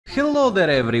Hello there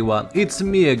everyone, it's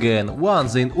me again,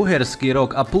 once in Uherski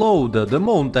Rock uploaded the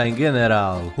Mountain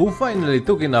General, who finally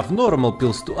took enough normal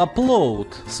pills to upload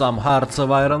some Hearts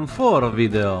of Iron 4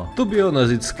 video. To be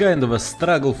honest, it's kind of a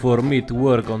struggle for me to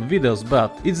work on videos,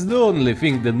 but it's the only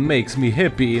thing that makes me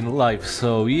happy in life,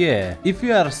 so yeah. If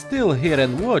you are still here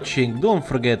and watching, don't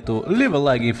forget to leave a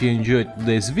like if you enjoyed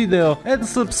today's video and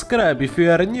subscribe if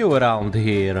you are new around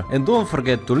here. And don't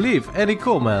forget to leave any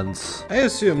comments. I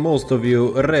assume most of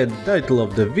you read the title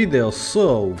of the video,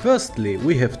 so firstly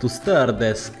we have to start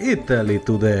as Italy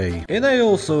today. And I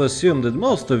also assume that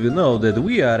most of you know that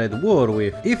we are at war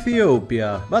with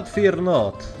Ethiopia, but fear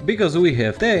not, because we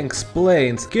have tanks,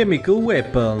 planes, chemical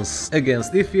weapons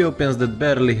against Ethiopians that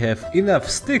barely have enough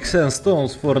sticks and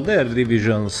stones for their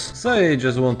divisions. So I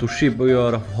just want to ship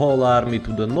your whole army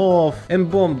to the north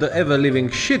and bomb the ever-living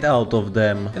shit out of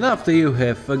them. And after you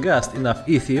have gassed enough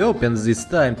Ethiopians, it's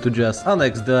time to just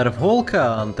annex their whole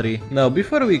country. Now,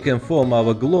 before we can form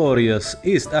our glorious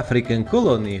East African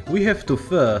colony, we have to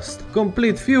first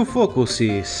complete few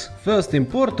focuses. First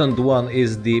important one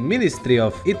is the Ministry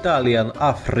of Italian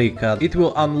Africa. It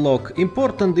will unlock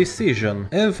important decision,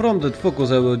 and from that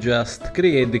focus I will just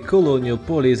create the colonial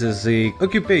policy as a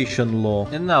occupation law.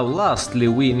 And now lastly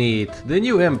we need the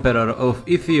new emperor of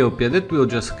Ethiopia that will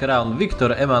just crown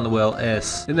Victor Emmanuel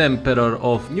as an emperor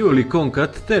of newly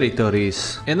conquered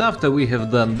territories. And after we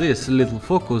have done this little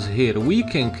focus here, we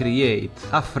can create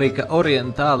Africa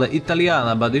Orientale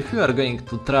Italiana, but if you are going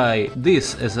to try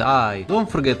this as I, don't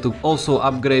forget to also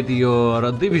upgrade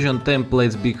your division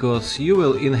templates because you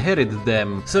will inherit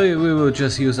them. So we will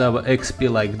just use our XP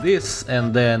like this,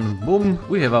 and then boom,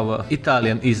 we have our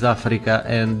Italian East Africa,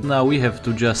 and now we have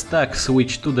to just tag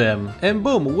switch to them. And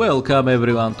boom, welcome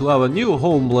everyone to our new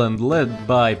homeland led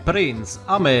by Prince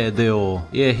Amedeo.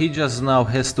 Yeah, he just now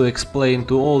has to explain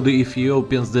to all the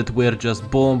Ethiopians that were just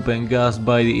bombed and gassed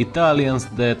by the Italians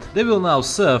that they will now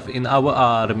serve in our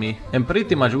army. And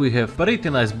pretty much we have pretty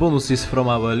nice bonuses from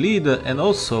our leader, and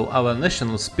also our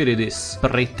national spirit is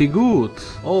pretty good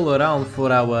all around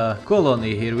for our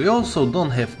colony here. We also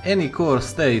don't have any core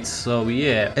states, so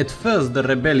yeah, at first the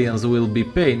rebellions will be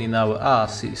pain in our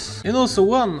asses. And also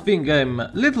one thing I'm a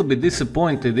little bit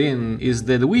disappointed in is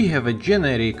that we have a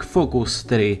generic focus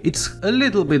tree. It's a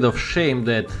little bit of shame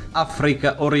that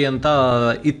Africa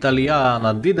Orientale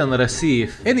Italiana didn't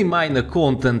receive any minor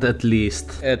content at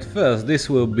least. At first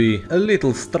this will be a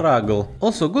little struggle.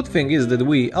 Also good thing is that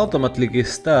we automatically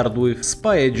start with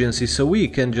spy agency, so we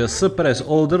can just suppress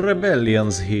all the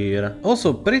rebellions here.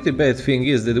 Also pretty bad thing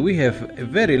is that we have a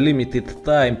very limited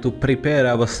time to prepare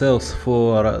ourselves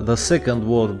for the Second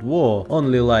World War,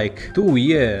 only like 2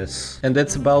 years, and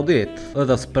that's about it. Let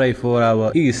us pray for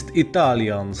our East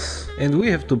Italians. And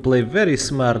we have to play very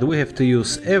smart, we have to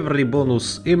use every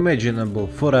bonus imaginable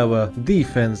for our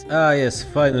defense. Ah yes,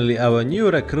 finally our new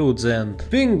recruits, and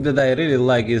thing that I really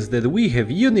like is that we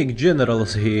have unique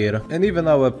generals here, and even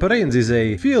our prince is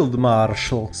a field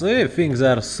marshal. So yeah, things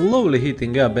are slowly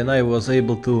heating up, and I was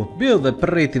able to build a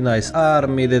pretty nice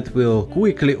army that will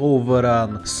quickly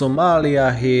overrun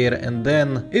Somalia here, and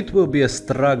then it will be a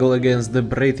struggle against the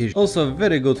British. Also a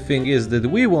very good thing is that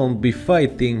we won't be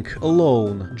fighting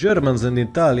alone. Germans and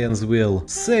Italians will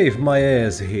save my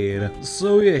ass here.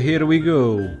 So yeah, here we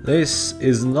go. This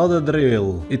is not a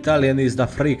drill. Italian East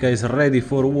Africa is ready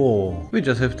for war. We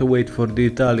just have to wait for the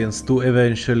Italians to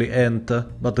eventually enter,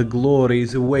 but the glory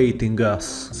is awaiting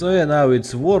us. So yeah, now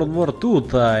it's World War II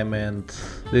time, and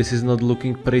this is not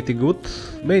looking pretty good.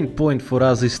 Main point for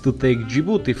us is to take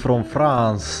Djibouti from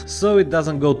France, so it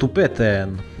doesn't go to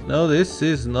Petain. No, this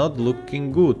is not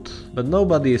looking good. But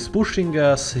nobody is pushing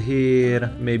us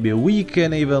here. Maybe we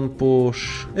can even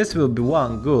push. This will be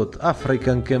one good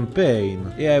African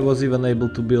campaign. Yeah, I was even able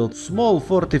to build small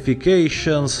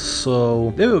fortifications,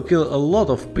 so they will kill a lot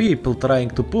of people trying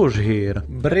to push here.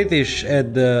 British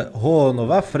at the Horn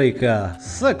of Africa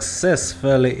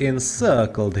successfully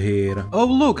encircled here. Oh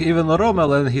look, even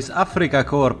Rommel and his Africa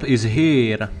Corps is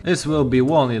here. This will be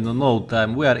won in no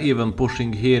time. We are even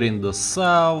pushing here in the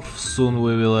south. Soon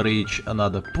we will reach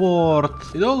another port.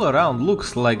 It all around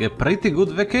looks like a pretty good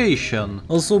vacation.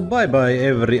 Also bye bye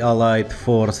every allied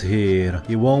force here.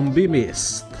 You won't be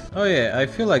missed. Oh yeah, I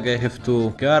feel like I have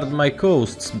to guard my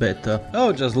coasts better.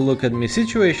 Oh, just look at me,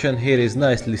 situation here is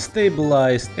nicely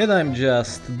stabilized, and I'm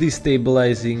just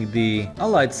destabilizing the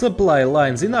allied supply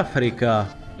lines in Africa.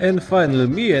 And finally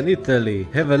me and Italy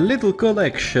have a little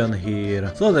connection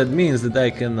here. So that means that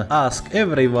I can ask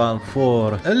everyone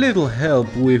for a little help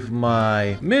with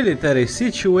my military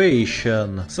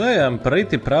situation. So I am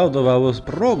pretty proud of our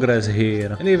progress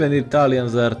here. And even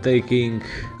Italians are taking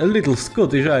a little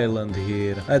Scottish island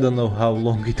here. I don't know how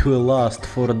long it will last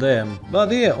for them.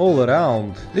 But yeah, all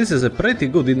around, this is a pretty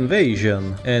good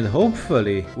invasion. And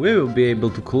hopefully we will be able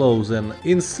to close an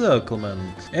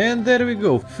encirclement. And there we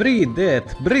go, free dead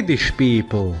British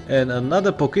people. And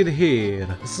another pocket here.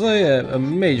 So yeah, a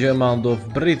major amount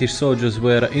of British soldiers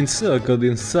were encircled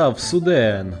in South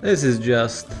Sudan. This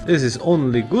is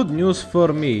only good news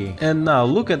for me. And now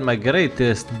look at my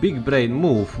greatest big brain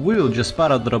move. We will just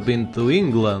paradrop into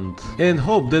England and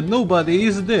hope that nobody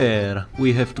is there.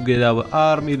 We have to get our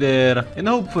army there and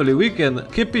hopefully we can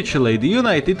capitulate the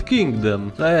United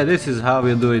Kingdom. So yeah, this is how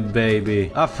you do it,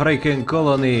 baby. African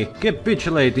colony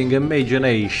capitulating a major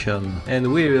nation.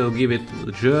 And we will give it to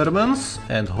the Germans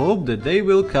and hope that they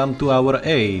will come to our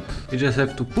aid. We just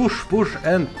have to push, push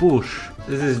and push.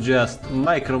 This is just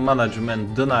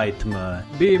micromanagement, the nightmare.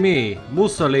 Be me,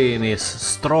 Mussolini's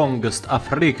strongest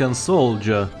African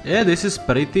soldier. Yeah, this is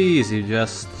pretty easy,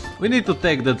 we need to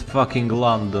take that fucking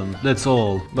London, that's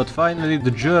all. But finally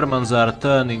the Germans are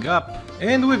turning up.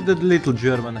 And with that little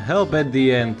German help at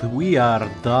the end, we are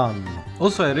done.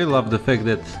 Also, I really love the fact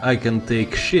that I can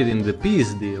take shit in the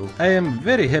peace deal. I am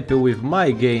very happy with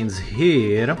my gains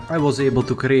here. I was able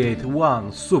to create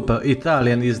one super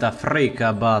Italian East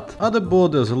Africa, but other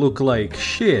borders look like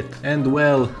shit. And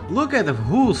well, look at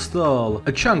who stole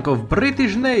a chunk of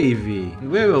British Navy.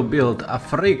 We will build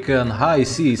African high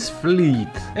seas fleet.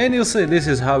 And you say this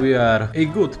is how you are a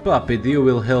good puppet. You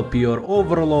will help your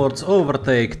overlords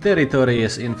overtake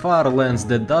territories in far lands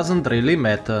that doesn't really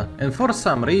matter. And for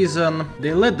some reason,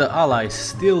 they let the allies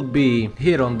still be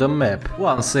here on the map.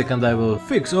 1 second, I will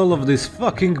fix all of this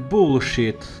fucking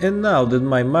bullshit. And now that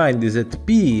my mind is at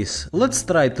peace, let's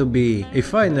try to be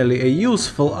finally a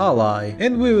useful ally.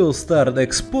 And we will start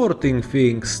exporting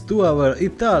things to our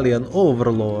Italian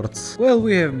overlords. Well,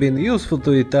 we have been useful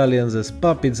to Italians as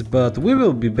puppets, but we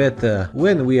will be better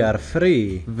when we are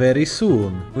free, very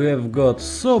soon. We have got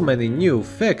so many new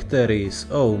factories,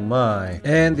 oh my.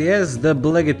 And yes, the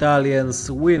Black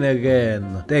Italians win again,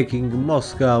 taking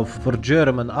Moscow for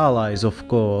German allies, of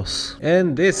course.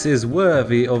 And this is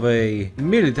worthy of a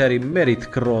military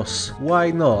merit cross,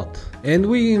 why not? And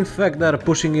we in fact are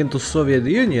pushing into Soviet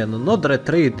Union, not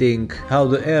retreating, how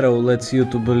the arrow lets you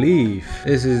to believe.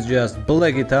 This is just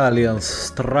Black Italians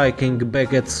striking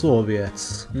back at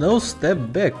Soviets. No step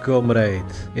back, comrade,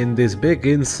 in this big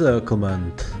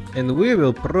encirclement. And we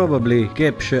will probably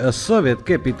capture a Soviet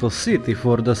capital city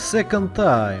for the second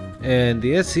time. And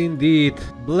yes indeed,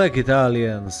 Black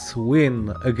Italians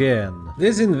win again.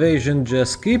 This invasion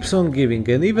just keeps on giving,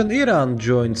 and even Iran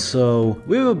joined, so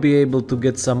we will be able to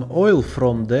get some oil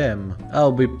from them.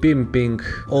 I'll be pimping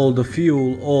all the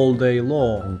fuel all day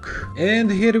long. And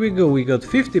here we go, we got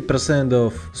 50%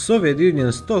 of Soviet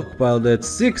Union stockpile, that's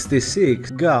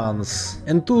 66 guns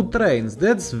and 2 trains,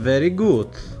 that's very good.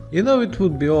 You know, it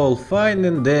would be all fine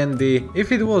and dandy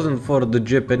if it wasn't for the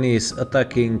Japanese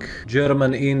attacking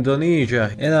German Indonesia,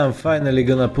 and I'm finally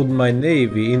gonna put my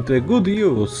navy into a good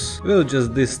use. We'll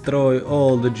just destroy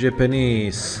all the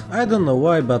Japanese. I don't know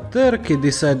why, but Turkey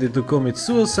decided to commit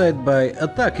suicide by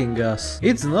attacking us.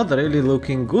 It's not really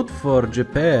looking good for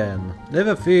Japan.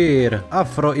 Never fear,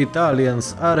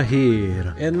 Afro-Italians are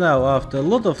here. And now, after a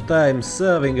lot of time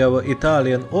serving our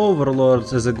Italian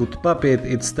overlords as a good puppet,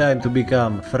 it's time to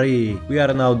become free. We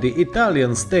are now the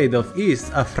Italian state of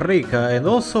East Africa, and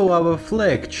also our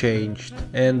flag changed.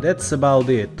 And that's about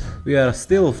it. We are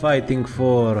still fighting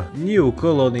for new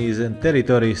colonies and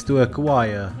territories to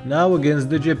acquire, now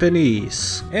against the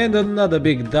Japanese. And another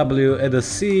big W at the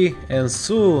sea, and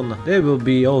soon they will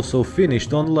be also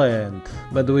finished on land.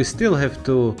 But we still have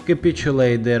to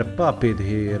capitulate their puppet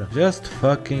here. Just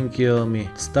fucking kill me.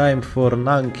 It's time for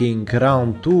Nanking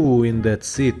round 2 in that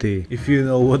city, if you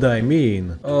know what I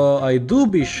mean. I do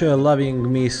be sure loving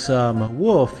me some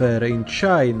warfare in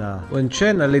China, when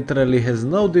China literally has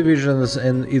no divisions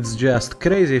and it's just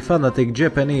crazy fanatic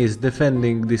Japanese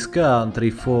defending this country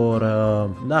for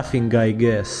nothing, I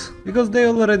guess. Because they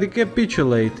already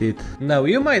capitulated. Now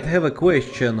you might have a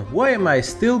question, why am I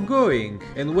still going?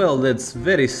 And well, that's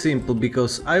very simple,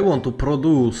 because I want to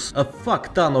produce a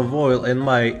fuck ton of oil and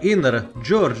my inner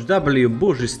George W.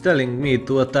 Bush is telling me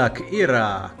to attack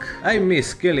Iraq. I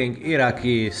miss killing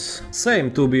Iraqi Iraqis.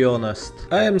 Same, to be honest.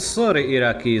 I am sorry,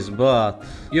 Iraqis, but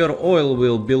your oil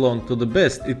will belong to the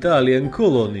best Italian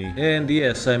colony. And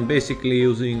yes, I'm basically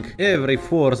using every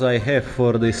force I have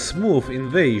for this smooth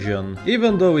invasion.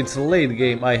 Even though it's late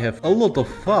game, I have a lot of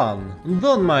fun.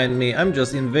 Don't mind me, I'm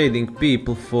just invading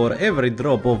people for every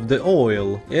drop of the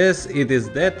oil. Yes, it is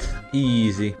that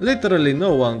easy. Literally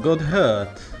no one got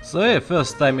hurt. So yeah,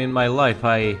 first time in my life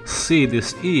I see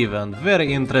this event,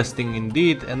 very interesting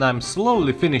indeed, and I'm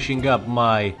slowly finishing up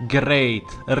my great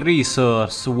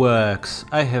resource works.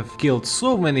 I have killed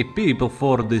so many people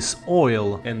for this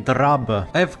oil and rubber.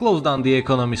 I have closed down the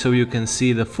economy so you can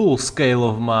see the full scale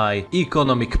of my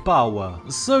economic power.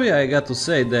 So yeah, I got to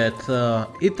say that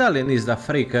Italian East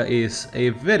Africa is a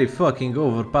very fucking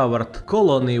overpowered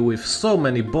colony with so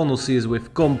many bonuses,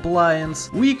 with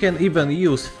compliance. We can even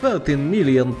use 13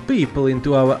 million people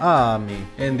into our army.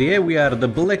 And yeah, we are the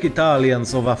Black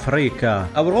Italians of Africa.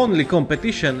 Our only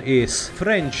competition is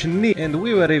French and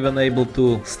we were even able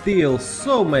to steal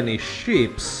so many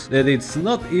ships that it's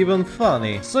not even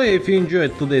funny. So if you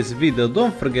enjoyed today's video,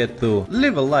 don't forget to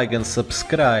leave a like and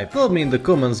subscribe. Tell me in the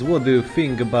comments what do you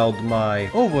think about my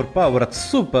overpowered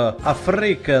super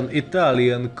African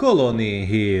Italian colony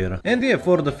here. And yeah,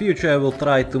 for the future I will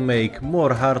try to make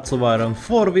more Hearts of Iron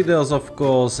 4 videos, of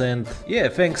course, and yeah,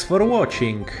 thanks for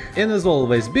watching. And as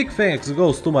always, big thanks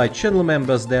goes to my channel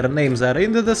members, their names are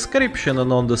in the description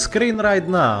and on the screen right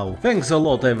now. Thanks a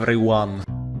lot, everyone.